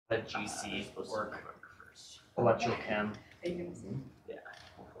GC work, electrochem.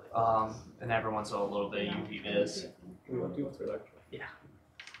 And every once in a little bit of UV viz. Yeah.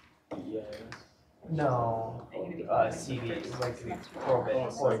 No, CV, like Corbett,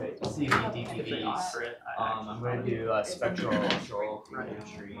 CV, DPVs. I'm going to do spectral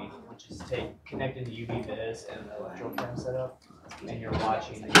electrochemistry, which is connecting the UV viz and the electrochem setup, and you're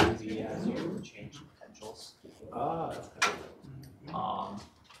watching the UV as you change potentials.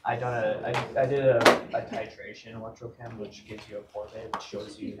 I did a titration electrochem, which gives you a Corbett, which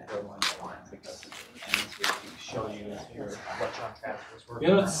shows you thermal dynamics and show you your electron transfers work.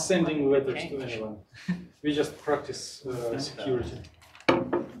 We're not sending letters to anyone. We just practice security.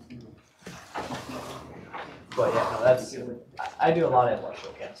 But yeah, no, that's I do a lot of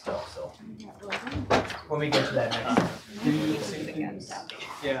electrochem stuff. So when we get to that next,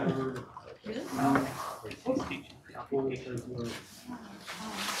 Yeah.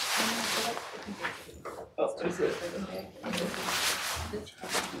 Oh, is it?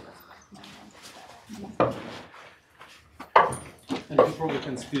 And you probably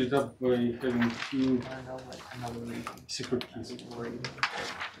can speed it up by having two secret keys.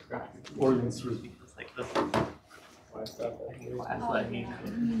 Or even three.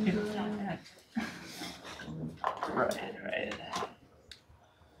 Right.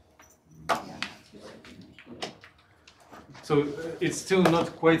 So it's still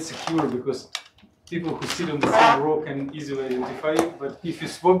not quite secure because people who sit on the same row can easily identify you, but if you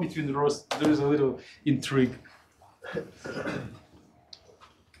swap between the rows, there is a little intrigue.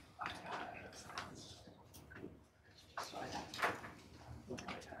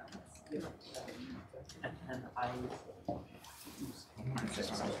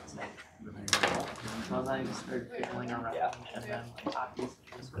 Well, then I just started fiddling around, and then like copies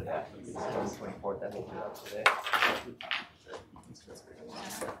with that. 24th, that will do that today.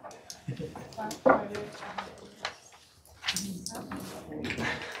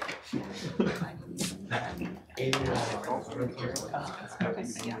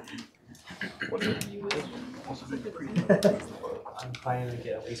 I'm planning to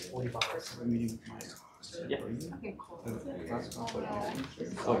get at least $40. Yeah.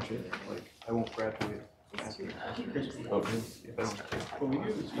 I won't graduate. I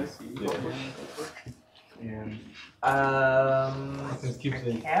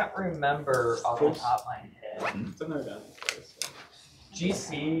can't remember off the top of my head.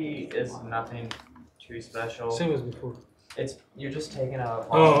 GC is nothing too special. Same as before. You're just taking a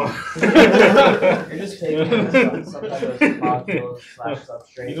you're just taking some type of module /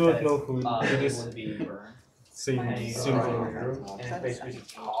 substrate. You don't know who it is. Would be burned. Same and symbol. And it's basically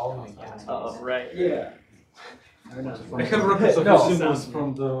just calling again. Right. Yeah. I have records of the symbols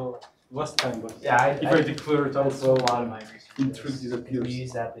from the last time, but yeah, if I declare it out, so a lot of my research. intrigue disappears. We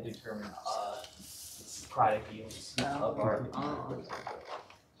use that to determine product yields of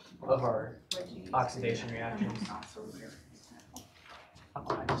our oxidation reactions.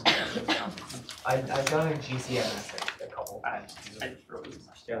 I've done a GCMS a couple of times.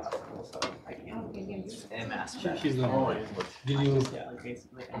 And mass. He's not. Did you?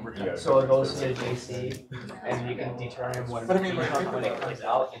 So it goes to the GC, and you can determine when it comes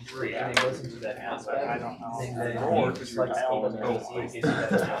out, and it goes into that aspect. I don't know. And then you just like speed of the GC, it gives you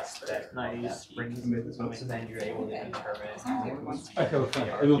that aspect. Nice. So then you're able to determine. I have a fan.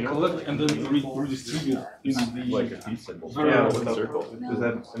 I will collect and then redistribute in the Like a piece symbol. Yeah, with a circle. Does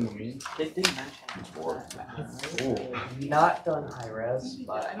that symbol mean? They didn't mention not done high res,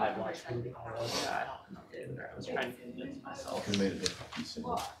 but I've watched really high res. I don't know. I was trying to convince myself. Who made it a piece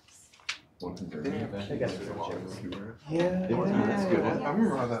symbol? One conservative I guess we were checking. Yeah, that's good. I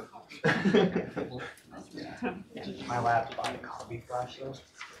remember how that. My lab bought a copy flash though.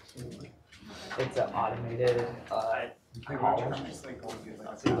 It's an automated column.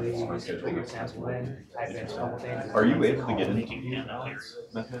 So you use to put your sample in, type in a couple things. Are you able to get into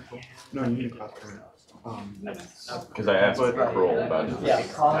mathematical? No, you need to cross because I asked Kroll about it. Yeah,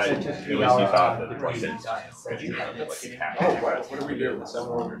 columns that took At 3 least he hours thought on that the it design. what do we do?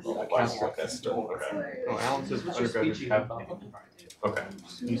 Oh, Alan says undergraduates have. Okay.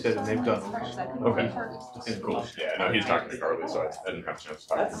 You said that they've done. Okay. It's cool. Yeah, no, he's talking to Carly, so I didn't have a chance to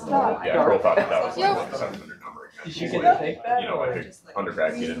talk to him. Yeah, Kroll thought that was like a 700 number. Did you get to take that? You know, like an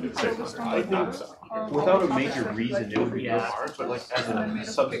undergrad get into 600. Without a major reason, it would be hard, but like as a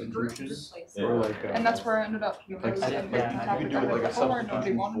substitution, or like. And that's where I ended up because Like, in yeah, you could do it like a before nobody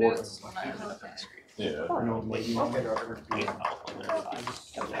substitution wanted for it, so when I ended up Yeah. Well,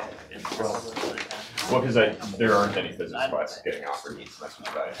 Well, because there aren't any physics classes getting offered each semester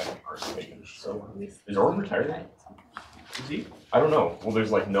that I haven't already taken. So, is Orb retired? Is he? I don't know. Well,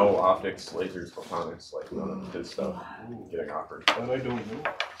 there's like no optics, lasers, photonics, like none of his stuff getting offered. That I don't know.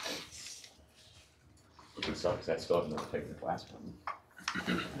 Which would suck because I still have never taken the class one.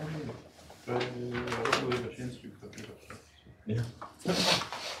 I don't really have a chance to. Yeah.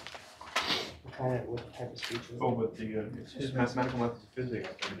 What type of speech is it? Oh, but it's his mathematical methods of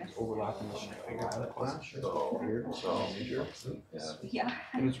physics and it's overlapping with my other class. So, Major. Yeah.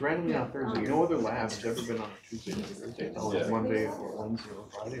 And it's randomly on Thursday. No other lab has ever been on a Tuesday or Thursday. It's always Yeah. Monday or Wednesday or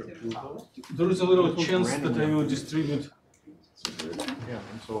Friday or two of those. There is a little It was chance that I randomly. will distribute Yeah,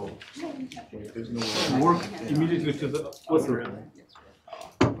 and so there's no way. work immediately to the author.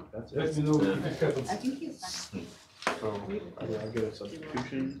 That's Let it. me know if it happens. I think he's next. So I get a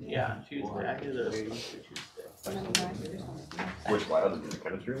substitution. Yeah, Tuesday. I do this. which lab is the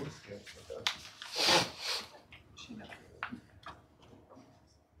chemistry one?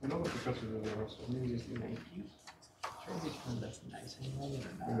 I know the professor is there, so maybe it's That's nice.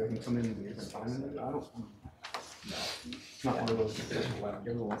 maybe I can come in and do different time. I don't. It's not one of those professional labs.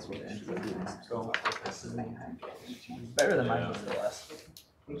 Everyone's with it. So. Better than mine was the last.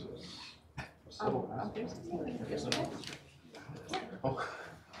 What is this?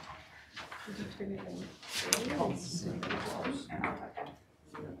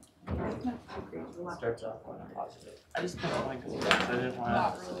 Starts off on a positive. I just don't like to I didn't want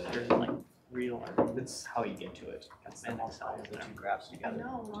to like relearn. That's how you get to it. That's the most how the two graphs together.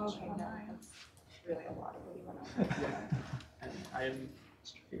 Okay, nice. Really a lot of what you want to. And I'm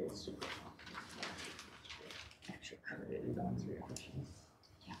Feels super. Actually, covered it on 3 questions.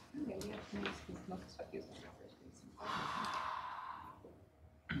 Yeah. Okay, we have to make most stuff using numbers.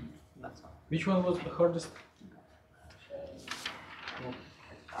 that's all. Which one was the hardest?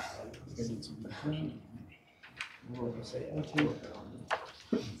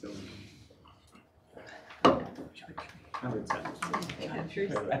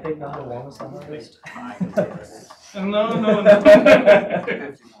 I think number 1 was the hardest. No.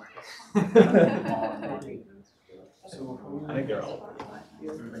 I think they're all.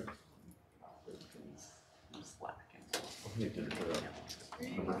 I'm slacking. You did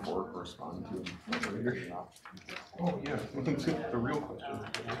number 4 correspond to Oh, yeah. The real question.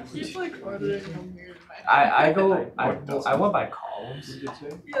 He's like ordering them weird. I went by columns. What did it say?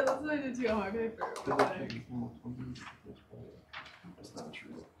 Yeah, that's what I did too. I'm like, okay, for robotic. That's not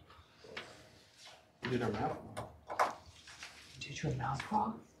true. We did our math. Did your mouth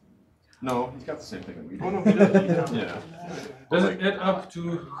wrong? No, he's got the same thing that we do. Oh, no, he does. Yeah. Does it add up to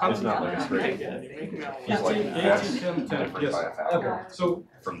It's 100? not like a straight. He's like 80, fast 10, 10, different yes. by a factor Okay, so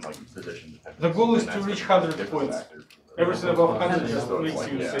from like position dependent. the goal is And to that's reach a 100 different points. factor. Everything above 100 just So it's makes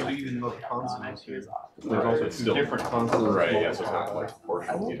like, you yeah. say, Even though consonants here. There's Right, also it's two still different consonants. Right, yeah, so it's not like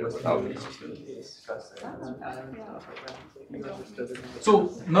proportional either without the so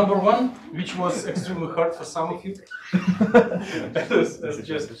number 1, which was extremely hard for some of you, as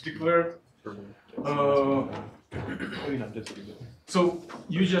just declared. So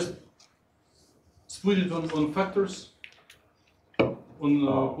you just split it on factors, on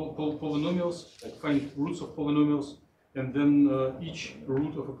polynomials, like find roots of polynomials, and then each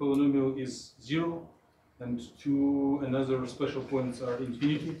root of a polynomial is 0, and 2 another special points are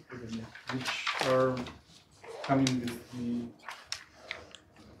infinity, which are coming with the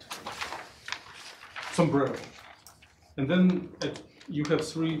sombrero. And then you have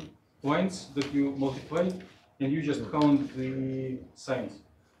 3 lines that you multiply, and you just count the signs.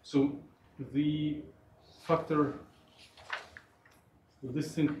 So the factor,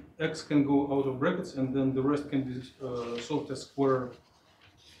 this thing x can go out of brackets, and then the rest can be solved as square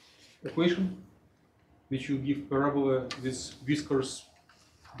equation, which you give parabola this whiskers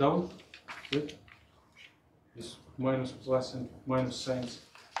down, right? This minus, plus, and minus signs.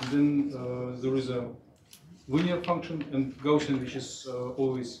 And then there is a linear function and Gaussian, which is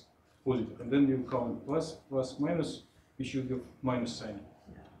always positive. And then you count plus, plus, minus, which you give minus sign.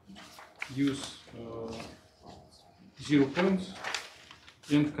 Use 0 points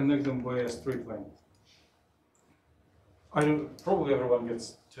and connect them by a straight line. Probably everyone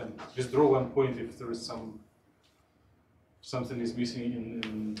gets 10. Just draw 1 point if there is something is missing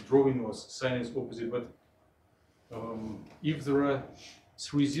in drawing or sign is opposite. But if there are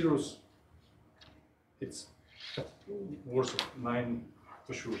 3 zeros, it's worth of 9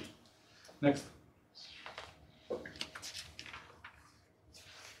 for sure. Next.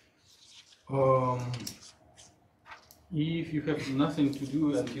 If you have nothing to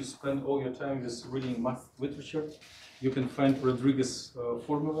do and you spend all your time just reading math literature, you can find Rodriguez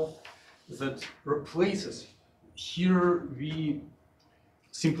formula that replaces. Here we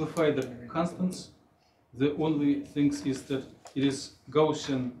simplify the constants The only things is that it is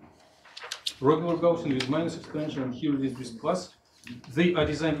Gaussian, regular Gaussian with minus exponential, and here it is with plus. They are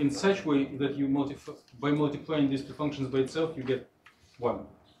designed in such way that you by multiplying these two functions by itself, you get 1.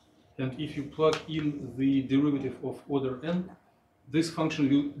 And if you plug in the derivative of order n, this function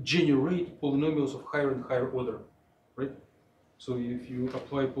will generate polynomials of higher and higher order, right? So if you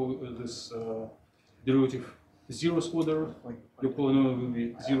apply this derivative zeroth order, your polynomial will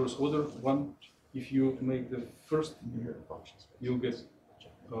be zeroth order, 1. If you make the first, you'll get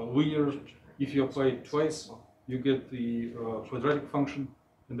linear. If you apply it twice, you get the quadratic function,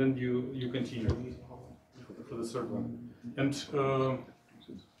 and then you continue for the third one. And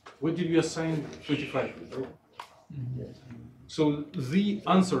what did we assign? 25, right? So the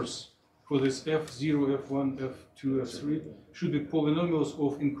answers for this f0, f1, f2, f3 should be polynomials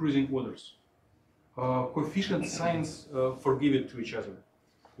of increasing orders. Coefficient signs forgive it to each other.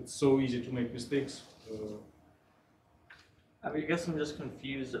 It's so easy to make mistakes. I guess I'm just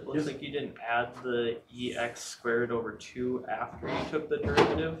confused. It looks Yes. like you didn't add the ex squared over 2 after you took the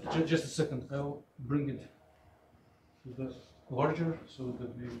derivative. Just a second, I'll bring it to the larger so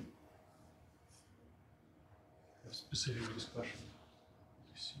that we have specific discussion.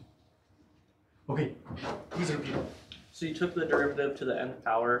 Okay, please repeat. So you took the derivative to the nth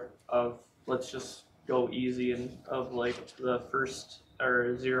power of, let's just go easy, and of like the first,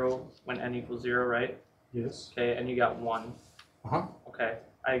 or 0 when n equals 0, right? Yes. Okay, and you got 1. Uh-huh. Okay,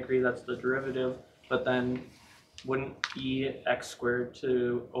 I agree that's the derivative, but then wouldn't ex squared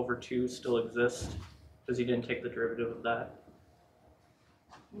to over 2 still exist? Because you didn't take the derivative of that.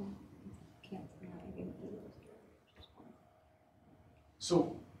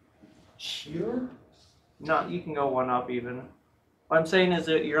 So here, No, you can go 1 up even. What I'm saying is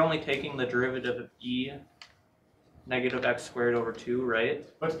that you're only taking the derivative of negative x squared over 2, right?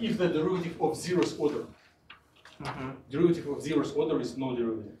 but if the derivative of zeroth order, derivative of zeroth order is no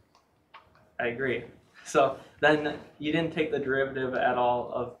derivative. I agree. So then you didn't take the derivative at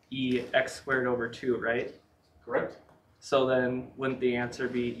all of ex squared over 2, right? Correct? So then wouldn't the answer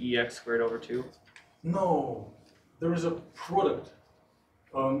be ex squared over 2? No, there is a product.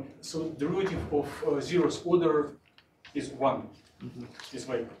 So derivative of zeroth order is 1. It's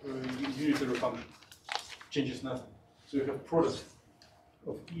like unitary function. Changes nothing. So you have product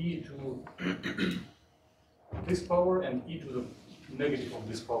of e to this power and e to the negative of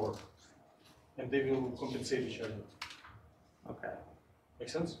this power. And they will compensate each other. Okay, Make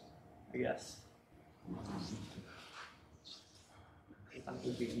sense? I guess.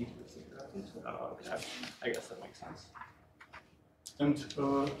 Would be e to the 0. Oh, okay. I guess that makes sense. And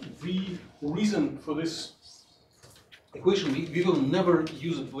the reason for this equation, we will never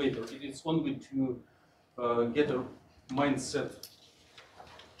use it later. It is only to get a mindset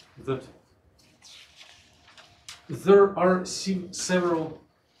that there are several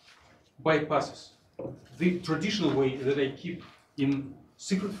bypasses. The traditional way that I keep in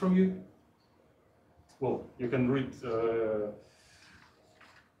secret from you, well, you can read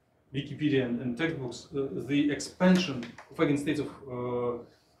Wikipedia and textbooks, the expansion of eigenstates of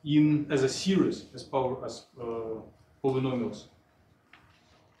as a series, as polynomials,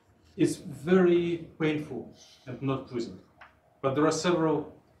 is very painful and not pleasant. But there are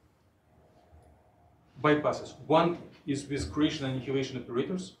several bypasses. One is with creation and annihilation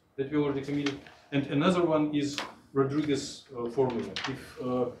operators that we already committed, and another one is Rodriguez formula. If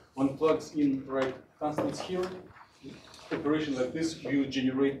one plugs in right constants here, operation like this, you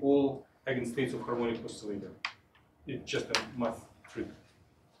generate all eigenstates of harmonic oscillator. It's just a math trick.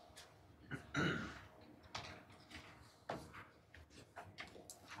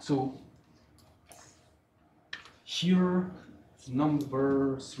 So here,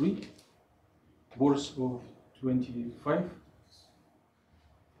 number 3, worth of 25.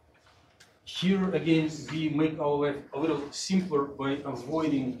 Here again, we make our life a little simpler by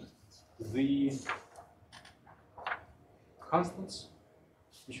avoiding the constants,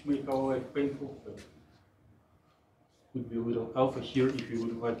 which make our life painful. But would be a little alpha here if you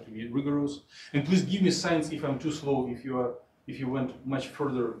would like to be rigorous. And please give me signs if I'm too slow. If you went much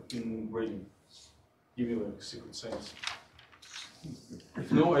further in grading, give me like secret signs.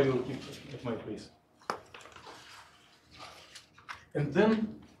 If no, I will keep at my pace. And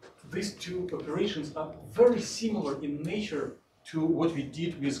then these two operations are very similar in nature to what we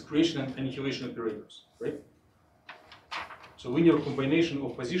did with creation and annihilation operators, right? So linear combination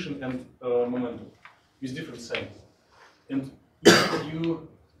of position and momentum with different signs. And if you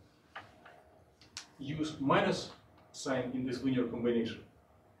use minus sign in this linear combination,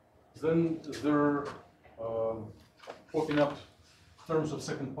 then there popping up terms of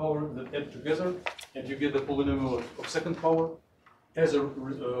second power that add together, and you get the polynomial of second power as a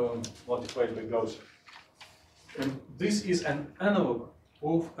multiplied by Gauss. And this is an analog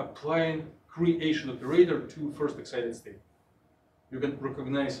of applying creation operator to first excited state. You can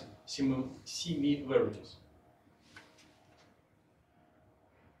recognize similarities.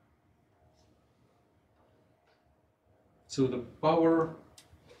 So the power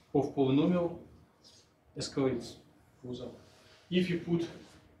of polynomial escalates, goes up. If you put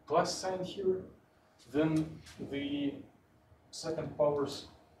plus sign here, then the second powers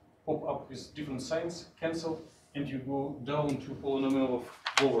pop up with different signs, cancel, and you go down to polynomial of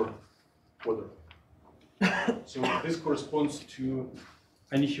lower order. So this corresponds to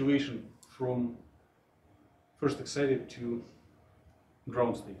annihilation from first excited to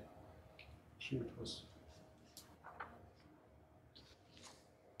ground state. Here it was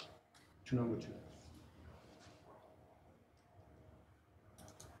to number 2.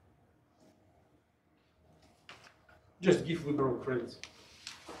 Just give liberal credits.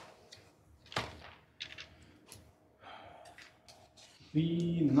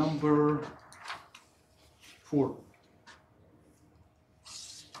 The number 4.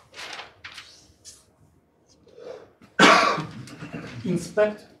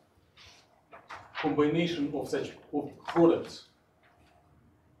 Inspect combination of such products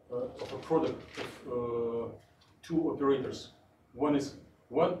of a product of 2 operators. One is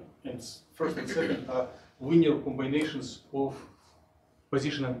 1, and first and second are linear combinations of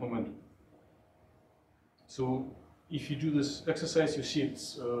position and momentum. So if you do this exercise, you see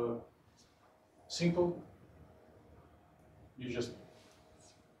it's simple. You just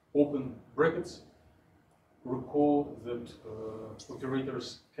open brackets. Recall that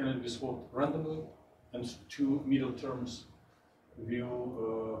operators cannot be swapped randomly, and 2 middle terms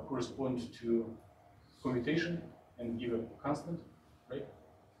will correspond to commutation and give a constant, right?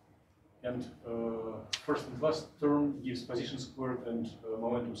 And first and last term gives position squared and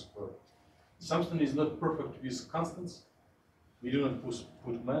momentum squared. Something is not perfect with constants. We do not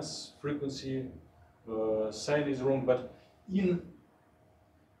put mass, frequency, sign is wrong, but in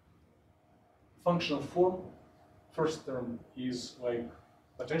functional form, first term is like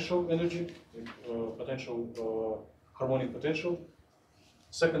potential energy, harmonic potential.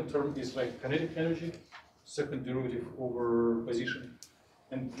 Second term is like kinetic energy, second derivative over position.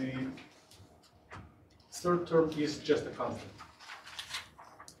 And the third term is just a constant.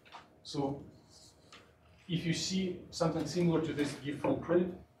 So if you see something similar to this, give full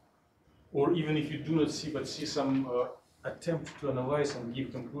credit. Or even if you do not see, but see some attempt to analyze and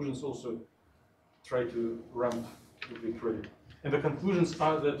give conclusions, also try to ramp the credit. And the conclusions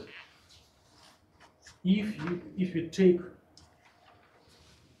are that if you take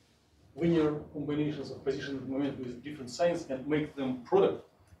linear combinations of position and momentum with different signs and make them product,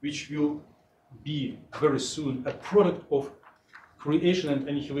 which will be very soon a product of creation and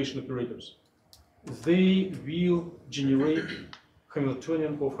annihilation operators, they will generate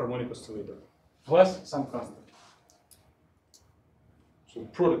Hamiltonian of harmonic oscillator plus some constant. So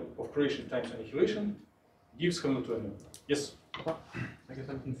product of creation times annihilation gives Hamiltonian. Yes? I guess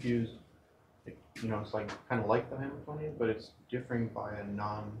I'm confused. You know, it's like kind of like the Hamiltonian, but it's differing by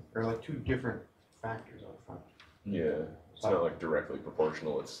or like 2 different factors up front. Yeah, it's not like directly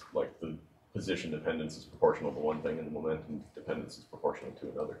proportional. It's like the position dependence is proportional to one thing and the momentum dependence is proportional to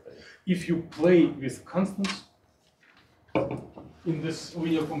another thing. If you play with constants in this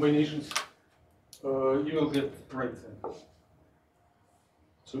linear combinations, you will get right thing.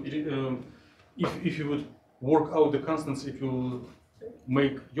 So if you would work out the constants, it will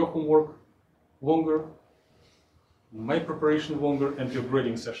make your homework longer, my preparation longer, and your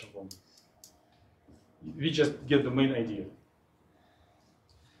grading session longer. We just get the main idea.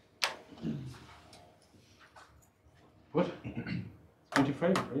 What?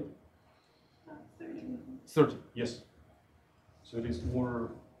 25, right? 30. 30, yes. So it is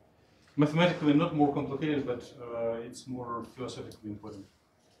more, mathematically not more complicated, but it's more philosophically important.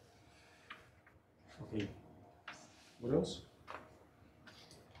 Okay, what else?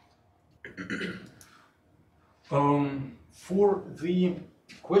 For the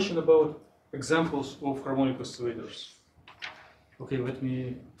question about examples of harmonic oscillators, okay, let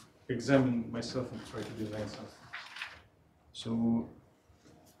me examine myself and try to design something. So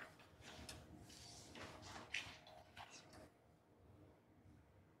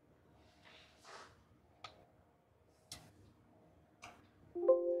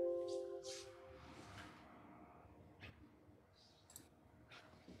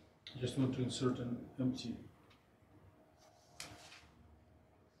I just want to insert an empty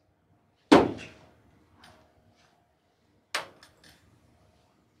page.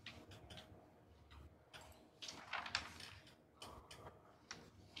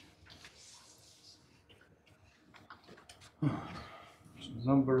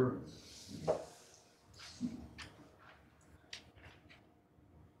 Number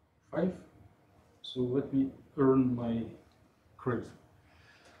 5. So let me earn my credit.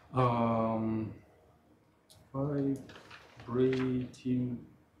 Vibrating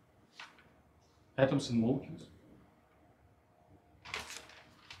atoms and molecules.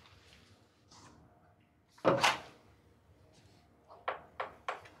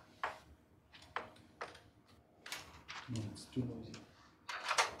 No, it's too noisy.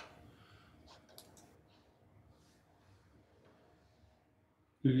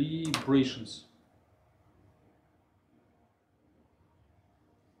 Librations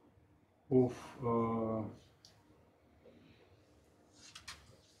of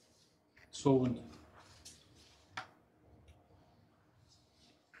solvent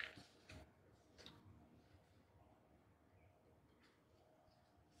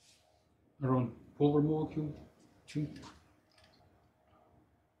around polar molecule 2.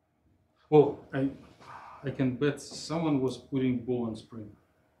 Oh, I can bet someone was putting ball and spring.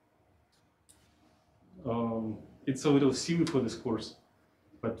 It's a little silly for this course,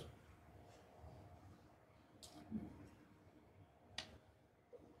 but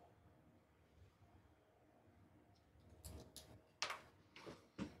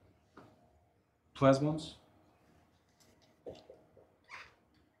plasmons.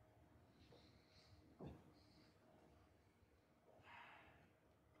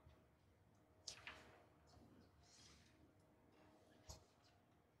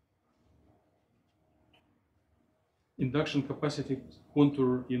 Induction capacity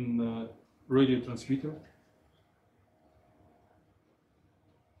contour in radio transmitter.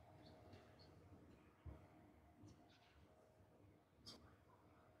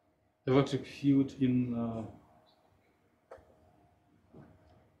 Electric field in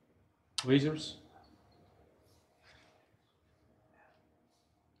lasers.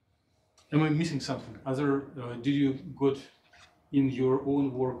 Am I missing something? Did you got in your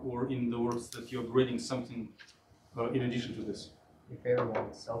own work or in the works that you're grading something in addition to this? Your favorite one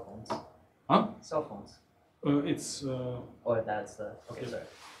is cell phones. Huh? Cell phones. It's Or that's the, okay, sorry.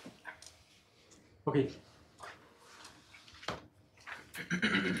 okay.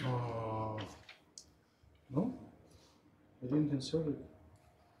 No, I didn't insert it.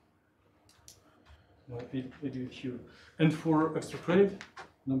 No, I do it here. And for extra credit,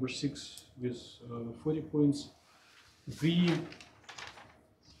 number 6 with 40 points, the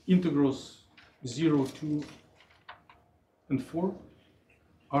integrals 0, 2, and 4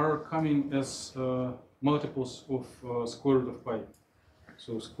 are coming as multiples of square root of pi.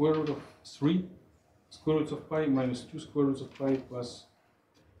 So square root of 3 square roots of pi minus 2 square roots of pi plus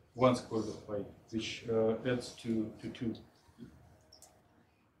 1 square root of pi, which adds to 2.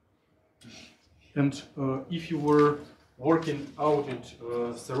 And if you were working out it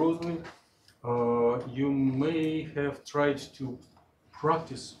thoroughly, you may have tried to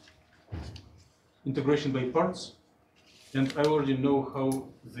practice integration by parts. And I already know how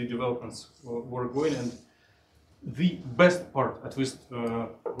the developments were going. And the best part, at least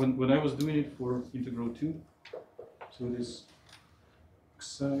when I was doing it for integral 2, so it is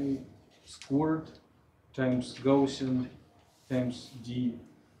psi squared times Gaussian times d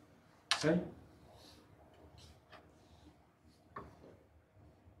psi.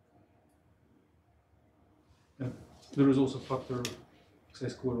 And there is also factor psi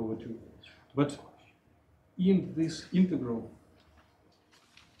squared over 2. But in this integral,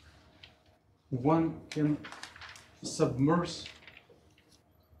 one can submerge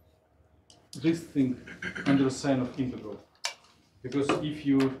this thing under a sign of integral. Because if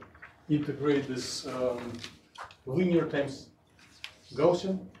you integrate this linear times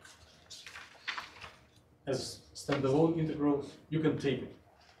Gaussian as standalone integral, you can take it.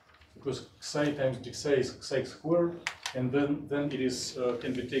 Because psi times d psi is psi squared, and then it is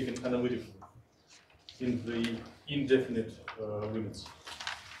can be taken analytically in the indefinite limits.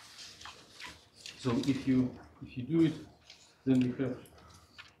 So if you do it, then you have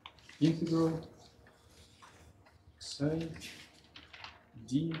integral psi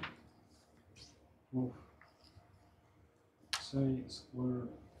d of psi squared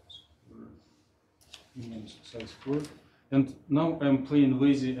minus psi squared. And now I'm playing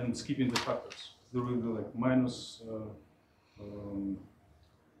lazy and skipping the factors. There will be like minus 1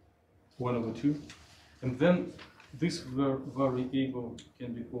 over 2. And then this variable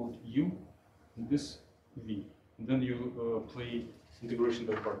can be called u, and this v. And then you play integration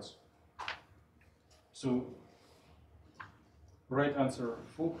by parts. So, right answer,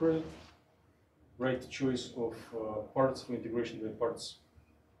 full credit. Right choice of parts for integration by parts.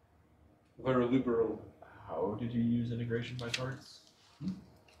 Very liberal. How how did you use integration by parts?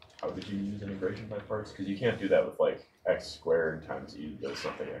 How did you use integration by parts? Because you can't do that with like x squared times e does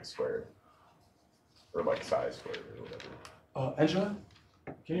something x squared. Or like psi squared or whatever. Angela,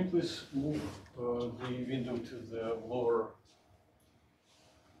 can you please move the window to the lower?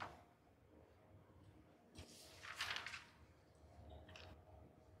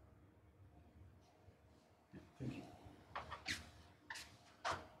 Thank you.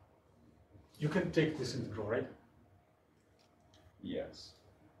 You can take this integral, right? Yes.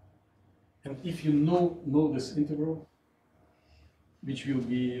 And if you know this integral, which will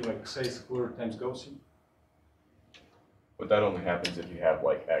be like psi squared times Gaussian. But that only happens if you have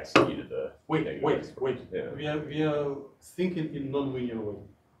like x e to the negative x. Wait. Yeah. We are thinking in non-linear way.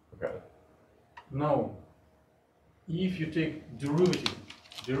 Okay. Now, if you take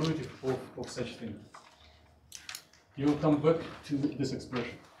derivative of such thing, you will come back to this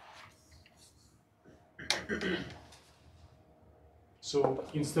expression. So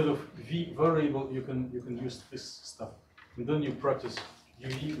instead of v variable, you can use this stuff, and then you practice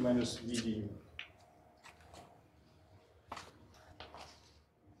uv minus v du.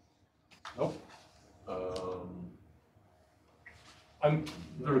 No? I'm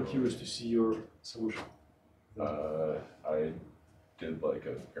very curious to see your solution. I did like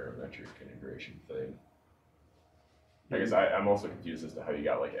a parametric integration thing. I guess I'm also confused as to how you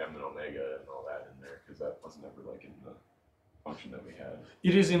got like m and omega and all that in there, because that wasn't ever like in the function that we had.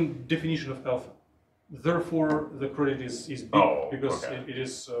 It is in definition of alpha. Therefore, the credit is big because okay. it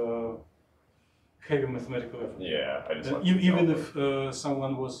is heavy mathematical effort. Yeah, I just And like even if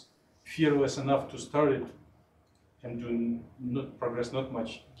someone was fearless enough to start it and do not progress not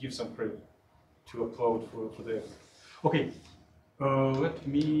much, give some credit to applaud for the effort. Okay, let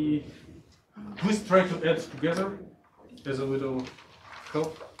me please try to add together as a little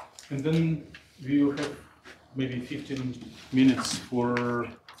help, and then we will have maybe 15 minutes for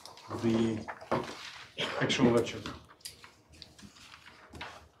the actual lecture.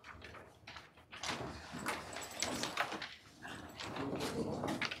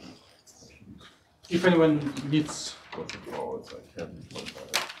 If anyone needs... What's it called? It's like 10,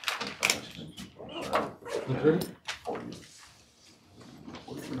 25, Not ready? 40.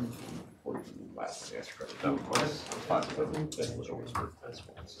 Last one, yes, credit. That was 5, 7, which always worked. That's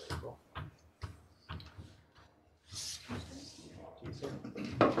one.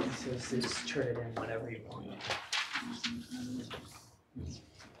 So just turn it in whenever you want.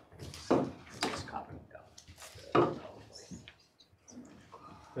 Just copy it down.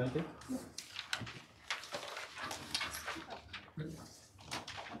 Okay.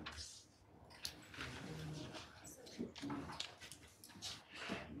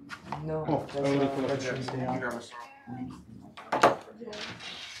 No, Oh, that's I will not record that's that. yeah.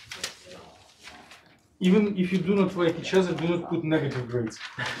 Even if you do not like each other, do not put negative grades.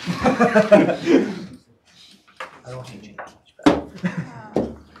 I don't hate you that much.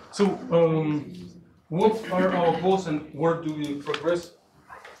 So, what are our goals and where do we progress?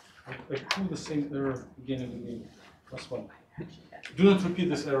 I do the same error again and again. +1. Do not repeat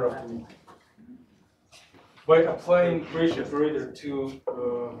this error after me. By applying Cauchy operator to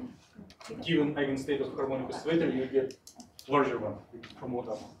given eigenstate of harmonic oscillator, you get larger one. You promote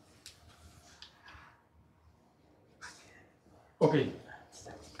up. Okay.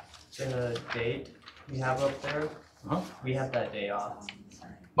 The date we have up there, we have that day off.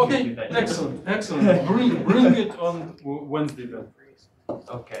 Okay, excellent. Bring it on Wednesday then.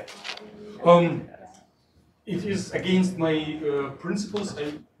 Okay. It is against my principles.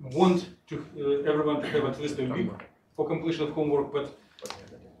 I want to everyone to have at least a week for completion of homework, but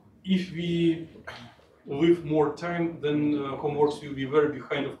if we leave more time, then homeworks will be very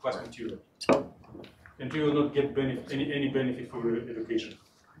behind of class material, and you will not get any benefit for your education.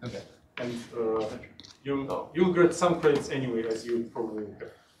 Okay. And you'll get some credits anyway, as you probably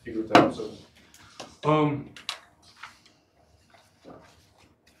have figured out. So,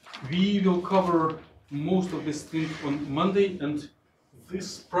 we will cover most of this thing on Monday, and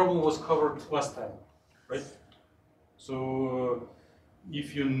this problem was covered last time, right? So,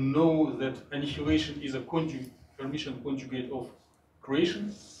 if you know that annihilation is a Hermitian conjugate of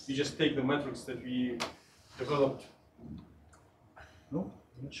creation, you just take the matrix that we developed. No,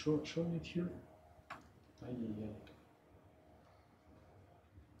 I'm not showing it here.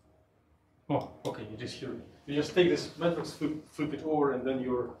 Oh, okay, it is here. You just take this matrix, flip it over, and then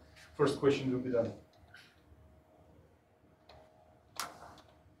your first question will be done.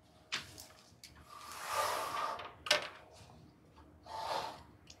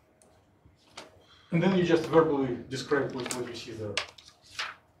 And then you just verbally describe what you see there.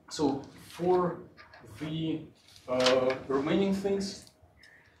 So for the remaining things,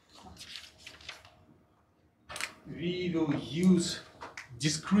 we will use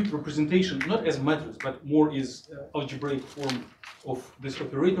discrete representation, not as matrix, but more as algebraic form of these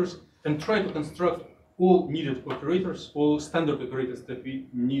operators, and try to construct all needed operators, all standard operators that we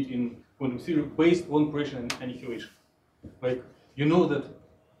need in quantum theory based on creation and annihilation. Like, you know that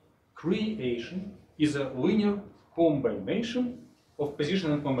creation is a linear combination of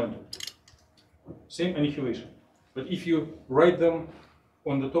position and momentum. Same annihilation. But if you write them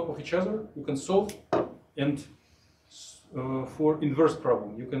on the top of each other, you can solve, and for inverse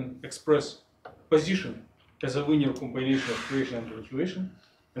problem, you can express position as a linear combination of creation and annihilation,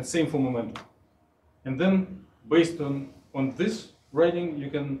 and same for momentum. And then, based on this writing, you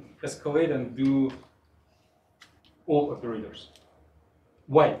can escalate and do all operators.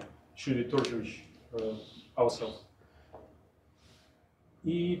 Why should we torture ourselves?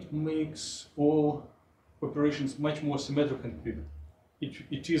 It makes all operations much more symmetric and quick.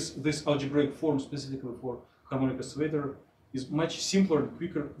 It is this algebraic form specifically for harmonic oscillator is much simpler and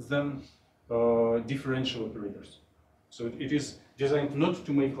quicker than differential operators. So it is designed not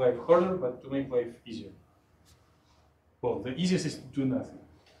to make life harder, but to make life easier. Well, the easiest is to do nothing.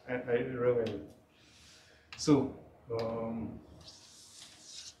 I realize it. So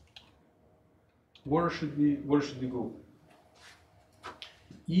where should we go?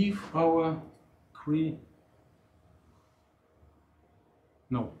 If our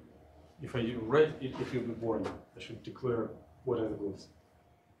if I write it, it will be boring. I should declare what are the goals.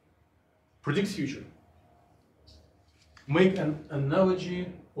 Predict future. Make an analogy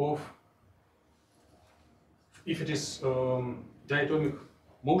of if it is diatomic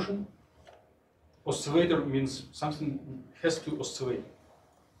motion, oscillator means something has to oscillate.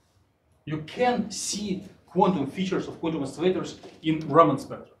 You can see quantum features of quantum oscillators in Raman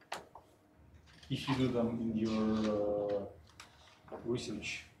spectra if you do them in your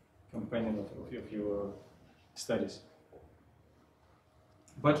research companion of your studies.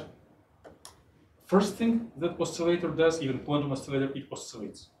 But first thing that oscillator does, even quantum oscillator, it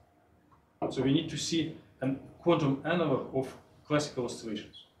oscillates. So we need to see a quantum analog of classical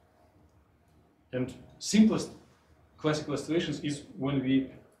oscillations. And simplest classical oscillations is when we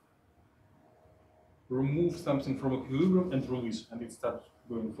remove something from equilibrium and release, and it starts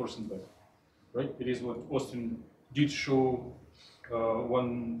going forth and back. Right? It is what Austin did show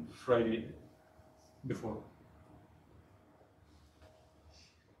one Friday before.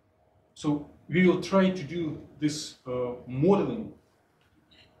 So we will try to do this modeling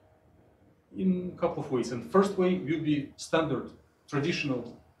in a couple of ways. And first way will be standard,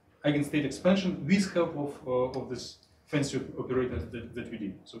 traditional eigenstate expansion with help of this fancy operator that we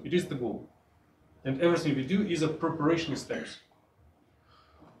did. So it is the goal. And everything we do is a preparation steps.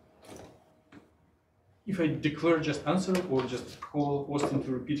 If I declare just answer or just call Austin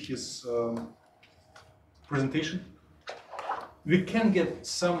to repeat his presentation, we can get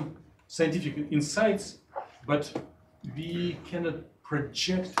some scientific insights, but we cannot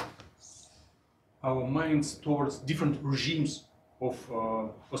project our minds towards different regimes of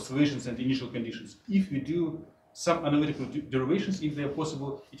oscillations and initial conditions. If we do some analytical derivations, if they are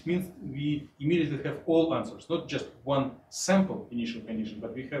possible, it means we immediately have all answers, not just one sample initial condition,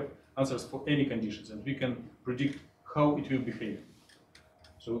 but we have answers for any conditions, and we can predict how it will behave.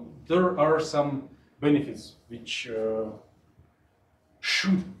 So there are some benefits which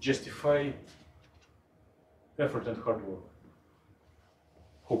should justify effort and hard work,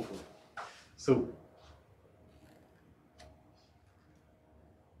 hopefully. So,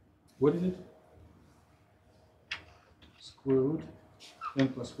 what is it? Square root n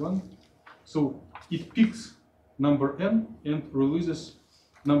plus 1. So it picks number n and releases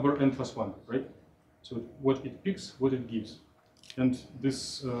number n plus 1, right? So what it picks, what it gives. And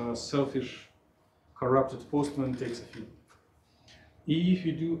this selfish, corrupted postman takes a fee. If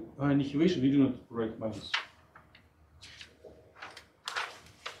you do annihilation, we do not write minus.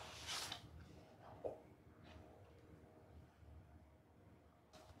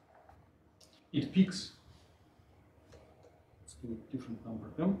 It picks, let's do a different number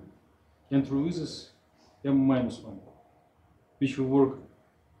m, and releases m minus 1, which will work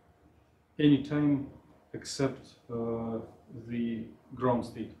anytime except the ground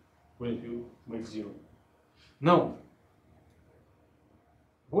state, when it will make 0. Now,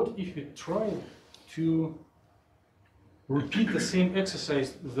 what if we try to repeat the same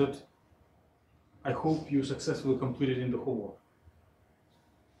exercise that I hope you successfully completed in the homework?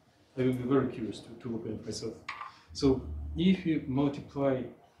 I will be very curious to look at it myself. So if you multiply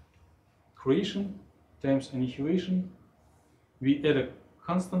creation times annihilation, we add a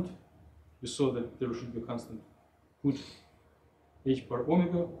constant you saw that there should be a constant. Put h bar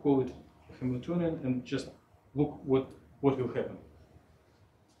omega, call it Hamiltonian, and just look what will happen.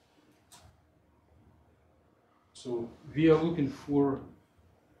 So we are looking for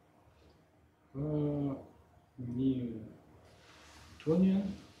Newtonian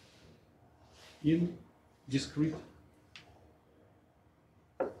in discrete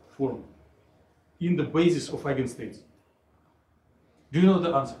form in the basis of eigenstates. Do you know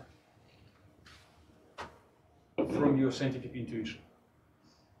the answer from your scientific intuition?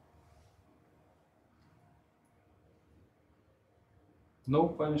 No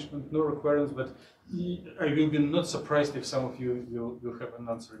punishment, no requirements, but I will be not surprised if some of you will have an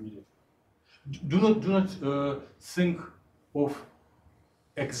answer immediately. Do not think of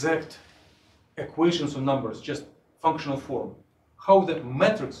exact equations or numbers, just functional form. How the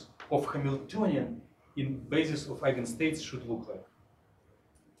matrix of Hamiltonian in basis of eigenstates should look like.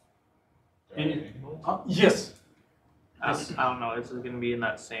 Yes. I don't know. Is it going to be in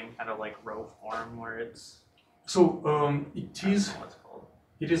that same kind of like row form where it's? So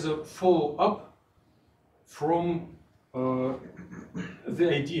it is a follow-up from the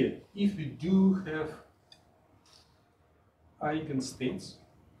idea. If we do have eigenstates,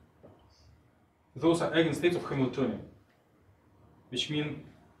 those are eigenstates of Hamiltonian, which means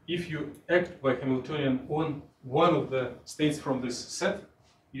if you act by Hamiltonian on one of the states from this set,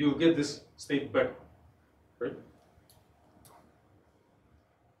 you will get this state back, right?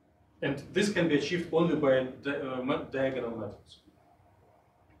 And this can be achieved only by a diagonal matrix,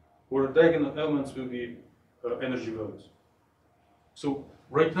 where diagonal elements will be energy values. So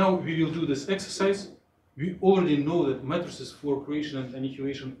right now we will do this exercise. We already know that matrices for creation and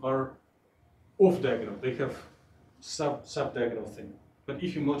annihilation are off-diagonal. They have sub-diagonal thing. But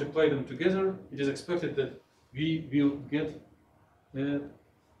if you multiply them together, it is expected that we will get a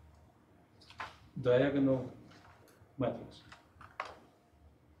diagonal matrix.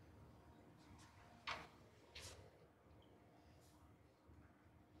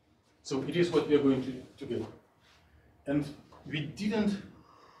 So it is what we are going to get. And we didn't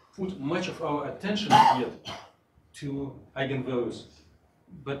put much of our attention yet to eigenvalues.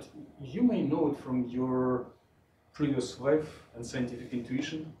 But you may know it from your previous life and scientific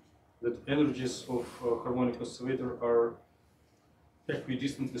intuition that energies of a harmonic oscillator are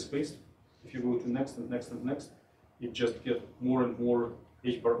equidistantly spaced. If you go to next and next and next, you just get more and more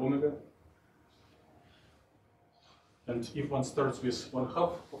h bar omega. And if one starts with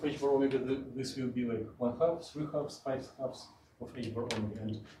 1/2 of h bar omega, this will be like 1/2, 3/2, 5/2 of h bar omega,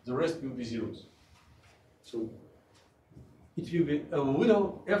 and the rest will be zeros. So it will be a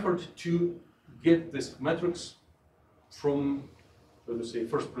little effort to get this matrix from, let us say,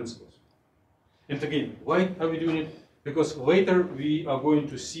 first principles. And again, why are we doing it? Because later we are going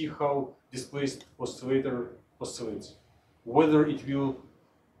to see how displaced oscillator oscillates. Whether it will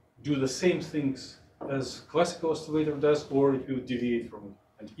do the same things as classical oscillator does, or it will deviate from it.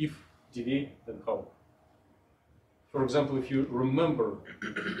 And if deviate, then how? For example, if you remember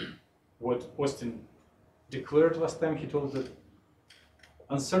what Austin declared last time, he told that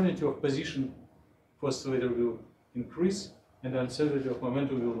uncertainty of position for oscillator will increase and the uncertainty of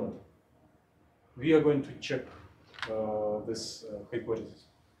momentum will not. We are going to check this hypothesis.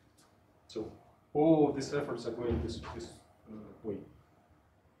 So all of these efforts are going this way.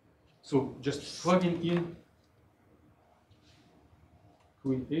 So just plugging in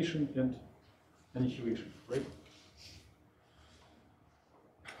cohesion and annihilation, right?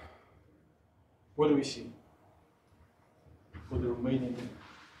 What do we see for the remaining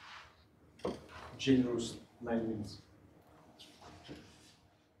generous 9 minutes?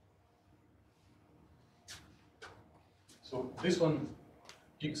 So this one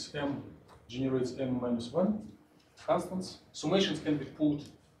picks m, generates m minus 1 constants. Summations can be pulled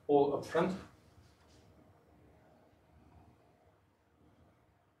all up front.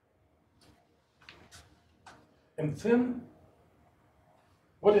 And then,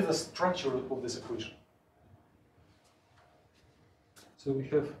 what is the structure of this equation? So we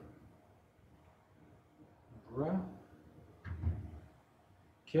have bra,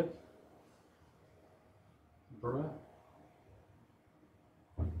 ket, bra,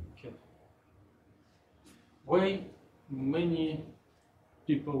 ket. Why many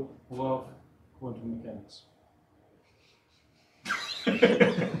people love quantum mechanics?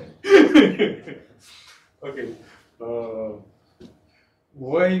 Okay.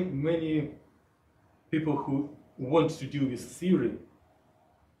 Why many people who want to do with theory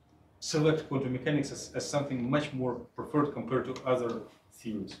select quantum mechanics as something much more preferred compared to other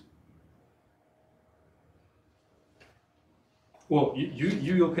theories? well,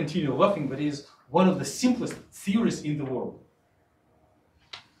 you will continue laughing, but it is one of the simplest theories in the world.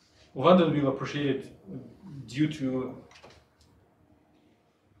 London will appreciate it due to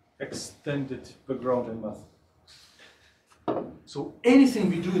extended background in math. So anything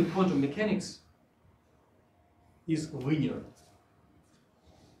we do in quantum mechanics is linear.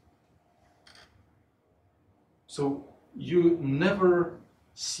 So you never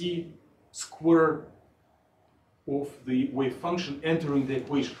see square of the wave function entering the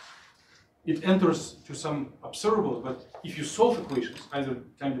equation. It enters to some observables, but if you solve equations, either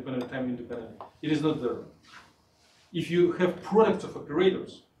time dependent or time independent, it is not there. If you have products of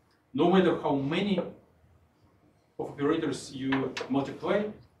operators, no matter how many of operators you multiply,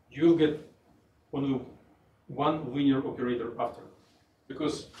 you'll get only one linear operator after.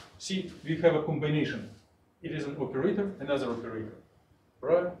 Because, see, we have a combination. It is an operator, another operator.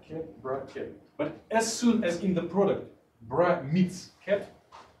 Bra, cat, bra, cat. But as soon as in the product, bra meets cat,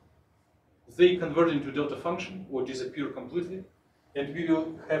 they convert into delta function or disappear completely, and we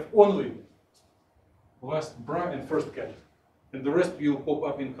will have only last bra and first cat, and the rest will pop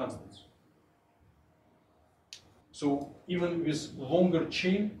up in constants. So even with longer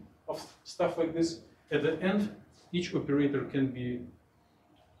chain of stuff like this, at the end, each operator can be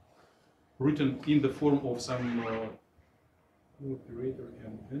written in the form of some operator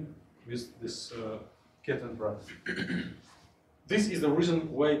and with this cat and bra. This is the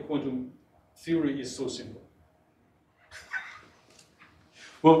reason why quantum theory is so simple.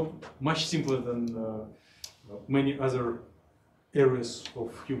 Well, much simpler than many other areas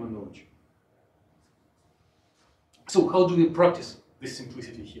of human knowledge. So how do we practice this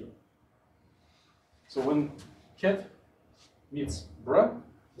simplicity here? So when cat meets bra,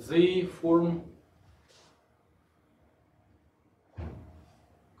 they form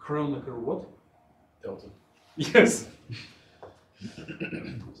Kronecker what? Delta. Yes.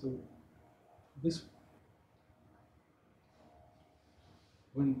 So this,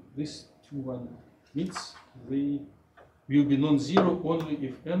 when this 2-1 meets, they will be non-zero only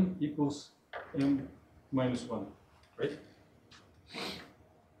if n equals m minus 1, right?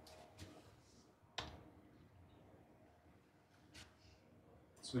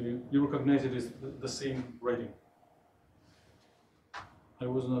 So you recognize it as the same writing. I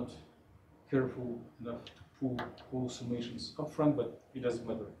was not careful enough to pull all summations up front, but it doesn't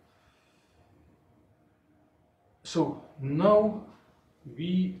matter. So now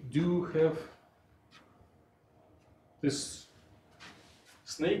we do have these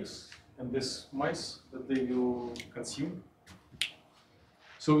snakes and these mice that they will consume.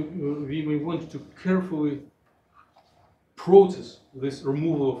 So we may want to carefully process this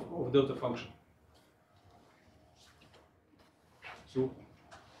removal of delta function. So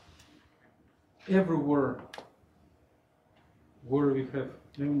everywhere where we have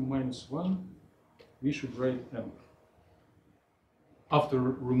m minus 1, we should write m. After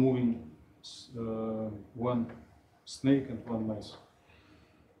removing one snake and one mice.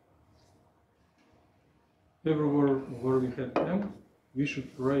 Everywhere where we had m, we should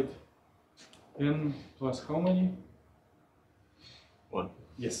write n plus how many? 1.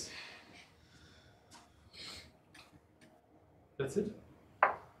 Yes. That's it?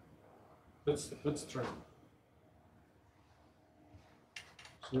 Let's try.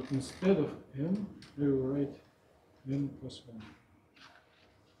 So instead of m, I will write n plus 1.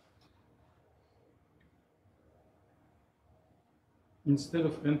 Instead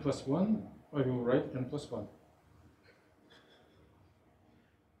of n plus 1, I will write n plus 1.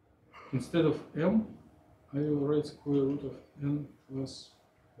 Instead of m, I will write square root of n plus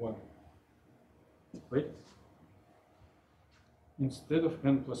 1. Right? Instead of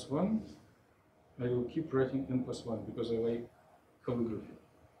n plus 1, I will keep writing n plus 1 because I like calligraphy.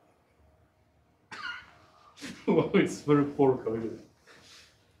 Well, it's very poor calligraphy.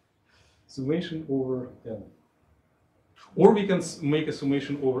 Summation over n. Or we can make a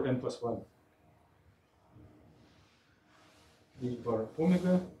summation over n plus 1. E bar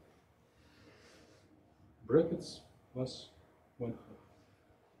omega brackets plus 1/2.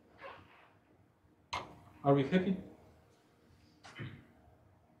 Are we happy?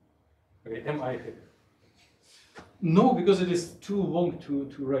 Okay, am I happy? No, because it is too long to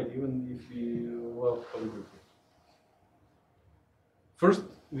write, even if we love calligraphy. First,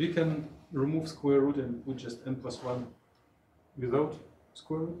 we can remove square root and put just n plus 1 without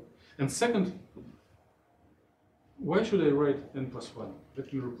square root. And second, why should I write n plus 1?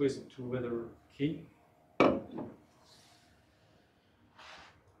 Let me replace it to letter k.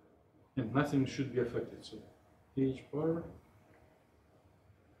 And nothing should be affected. So h bar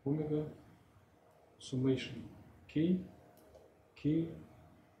omega summation k K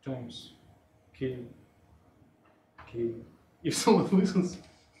times K. If someone listens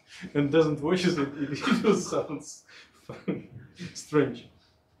and doesn't watch it, it just sounds strange.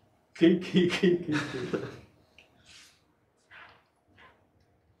 K.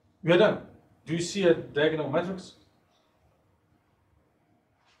 We are done. Do you see a diagonal matrix?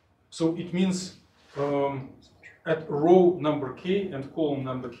 So it means at row number k and column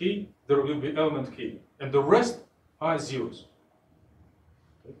number k, there will be element k, and the rest are zeros.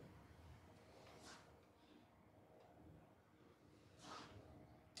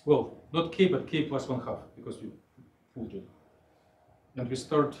 Well, not k, but k plus 1/2, because we pulled it. And we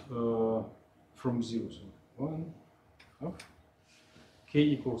start from 0. So 1/2. K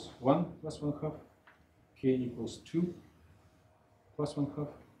equals 1 plus 1/2. K equals 2 plus 1/2.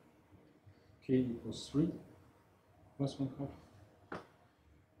 K equals 3 plus 1/2.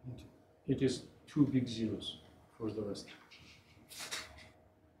 And it is 2 big zeros for the rest.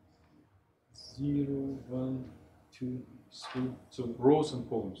 0, 1, 2, 3. So rows and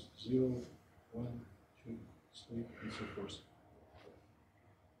columns. 0, 1, 2, 3, and so forth.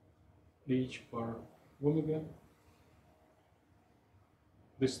 H bar omega.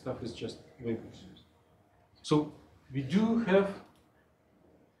 This stuff is just labels. So we do have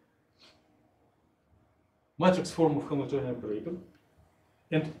matrix form of Hamiltonian operator.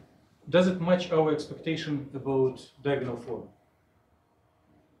 And does it match our expectation about diagonal form?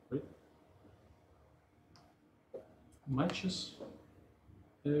 Right? Matches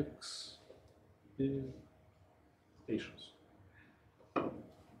expectations.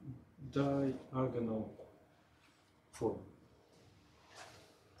 Diagonal form.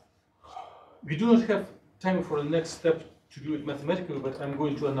 We do not have time for the next step to do it mathematically, but I'm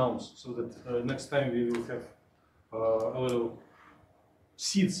going to announce so that next time we will have a little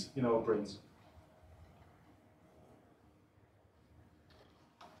seeds in our brains.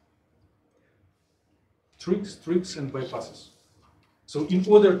 Tricks and bypasses. So in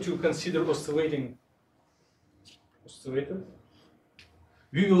order to consider oscillator,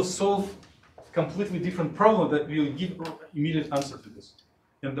 we will solve a completely different problem that will give immediate answer to this.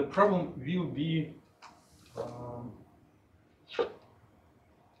 And the problem will be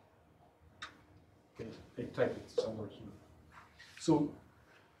okay, I type it somewhere here. So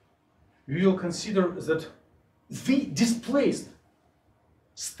we will consider that the displaced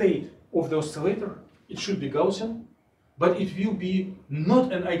state of the oscillator, it should be Gaussian, but it will be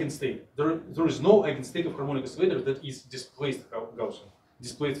not an eigenstate. There is no eigenstate of harmonic oscillator that is displaced Gaussian,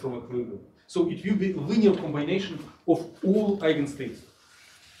 displaced from equilibrium. So it will be a linear combination of all eigenstates.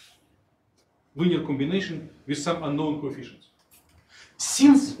 Linear combination with some unknown coefficients.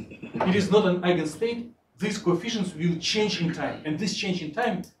 Since it is not an eigenstate, these coefficients will change in time, and this change in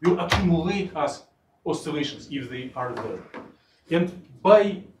time will accumulate as oscillations if they are there. And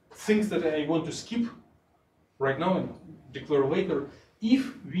by things that I want to skip right now and declare later,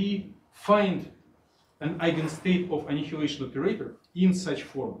 if we find an eigenstate of annihilation operator in such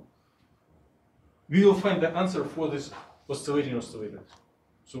form, we will find the answer for this oscillating oscillator.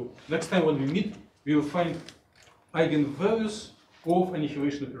 So next time when we meet, we will find eigenvalues of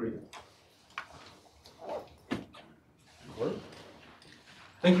annihilation operator.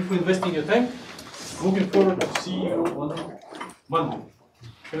 Thank you for investing your time. Looking forward to see you on Monday.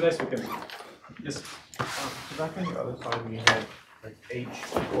 Have a nice weekend. Yes. So back on the other side, we had like H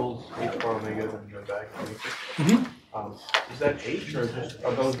equals H bar omega and the diagonal matrix. Is that H or just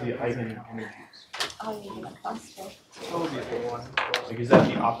are those the eigen energies? Oh, you mean a cluster. Like is that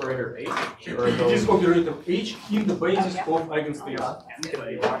the operator H or are It is those? operator H in the basis Oh, of eigenstates.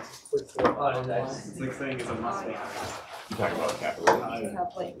 It's like saying it's a muscle. You talking about capital? You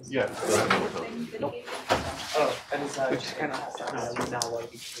have like Yeah. Oh, and it's Which kind of now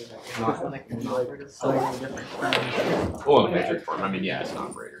like Well, in matrix form, I mean, yeah, it's an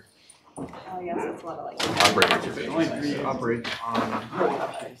operator. oh yeah, so it's a lot of like. Operators are basically. It operates on a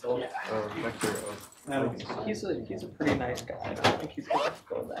vector of he's a pretty nice guy. I don't think he's gonna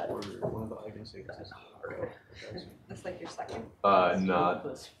go that. or one of the eigenstates is That's like your second. Not.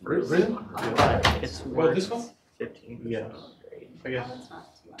 Really? It's Well, this one? 15. Yes. I guess. That's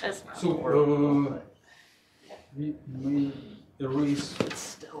not too much. It's So we may erase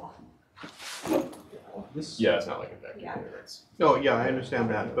still. this. Yeah, it's not like a vector. Yeah. It's Oh yeah, I understand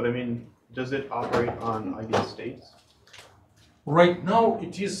that, but I mean, does it operate on eigenstates? Right now,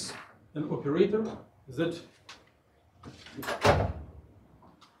 it is an operator that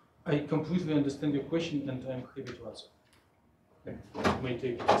I completely understand your question and I'm happy to answer. Okay. It may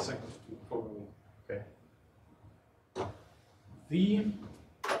take a second to formulate. Okay. The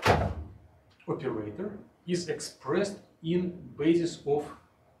operator is expressed in basis of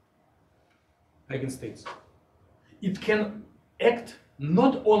eigenstates. It can act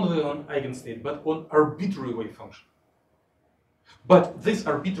not only on eigenstate, but on arbitrary wave function. But this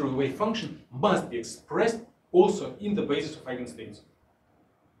arbitrary wave function must be expressed also in the basis of eigenstates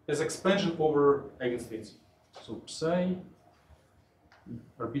as expansion over eigenstates. So psi,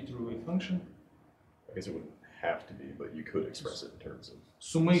 arbitrary wave function. I guess it wouldn't have to be, but you could express it in terms of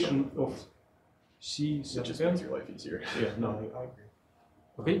Summation of C it sub just n. makes your life easier. Yeah, no, I agree.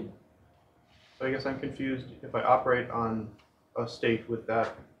 Okay. So I guess I'm confused. If I operate on a state with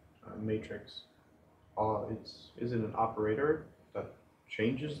that matrix, is it an operator that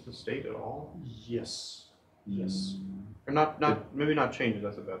changes the state at all? Yes. Yes. Or maybe not changes,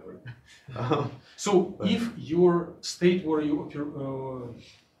 that's a bad word. So But- if your state where you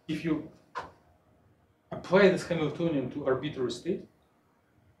if you apply this Hamiltonian to arbitrary state,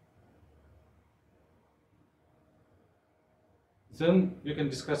 then we can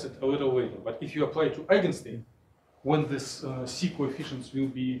discuss it a little later. But if you apply it to eigenstate, when this C coefficients will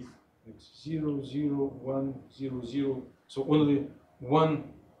be 0, 0, 1, 0, 0, so only one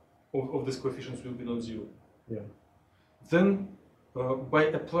of these coefficients will be non-zero. Yeah. Then by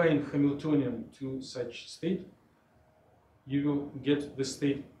applying Hamiltonian to such state, you will get the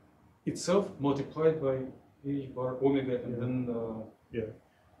state itself multiplied by A bar omega and then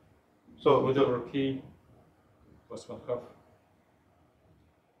So whatever K plus 1/2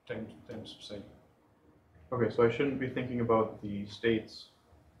 times psi. okay, so I shouldn't be thinking about the states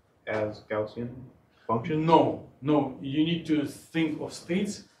as Gaussian functions? No, you need to think of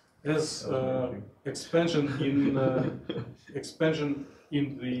states as expansion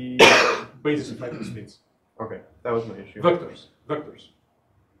in the basis of eigenstates. Okay, that was my issue. Vectors.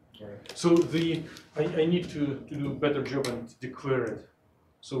 Alright. So I need to do a better job and declare it.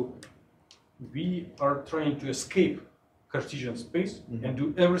 So we are trying to escape Cartesian space and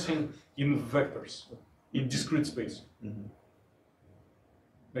do everything in vectors, in discrete space.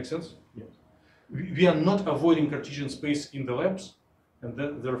 Make sense? Yes. We are not avoiding Cartesian space in the labs, and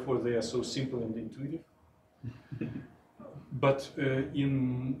therefore they are so simple and intuitive. But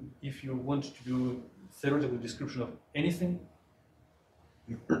if you want to do theoretical description of anything,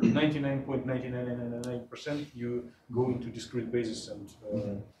 99.9999% you go into discrete basis and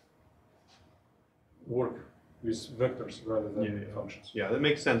work with vectors rather than functions. Yeah, that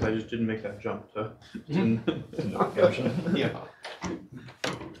makes sense. I just didn't make that jump to Not Gaussian. yeah.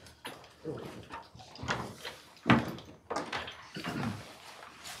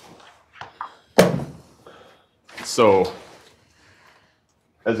 So,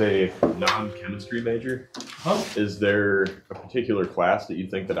 as a non-chemistry major, is there a particular class that you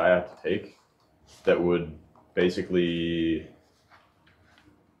think that I have to take that would basically,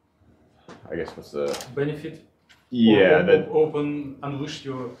 I guess what's the Benefit? yeah that Unleash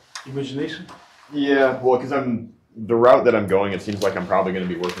your imagination? yeah well because the route that I'm going, it seems like I'm probably going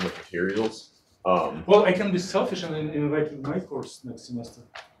to be working with materials. Well, I can be selfish and invite you to my course next semester.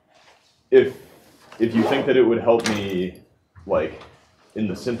 If you think that it would help me, like, in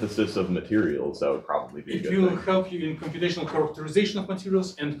the synthesis of materials, that would probably be a It good will thing. help you in computational characterization of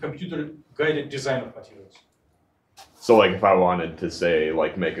materials and computer-guided design of materials. So, like, if I wanted to say,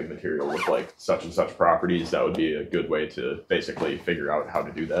 like, make a material with, like, such and such properties, that would be a good way to basically figure out how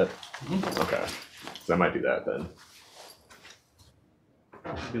to do that. Okay, so I might do that then.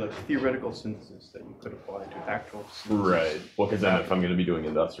 It'd be like theoretical synthesis that you could apply to actual. Right. Well, because then if I'm going to be doing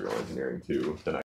industrial engineering too, then I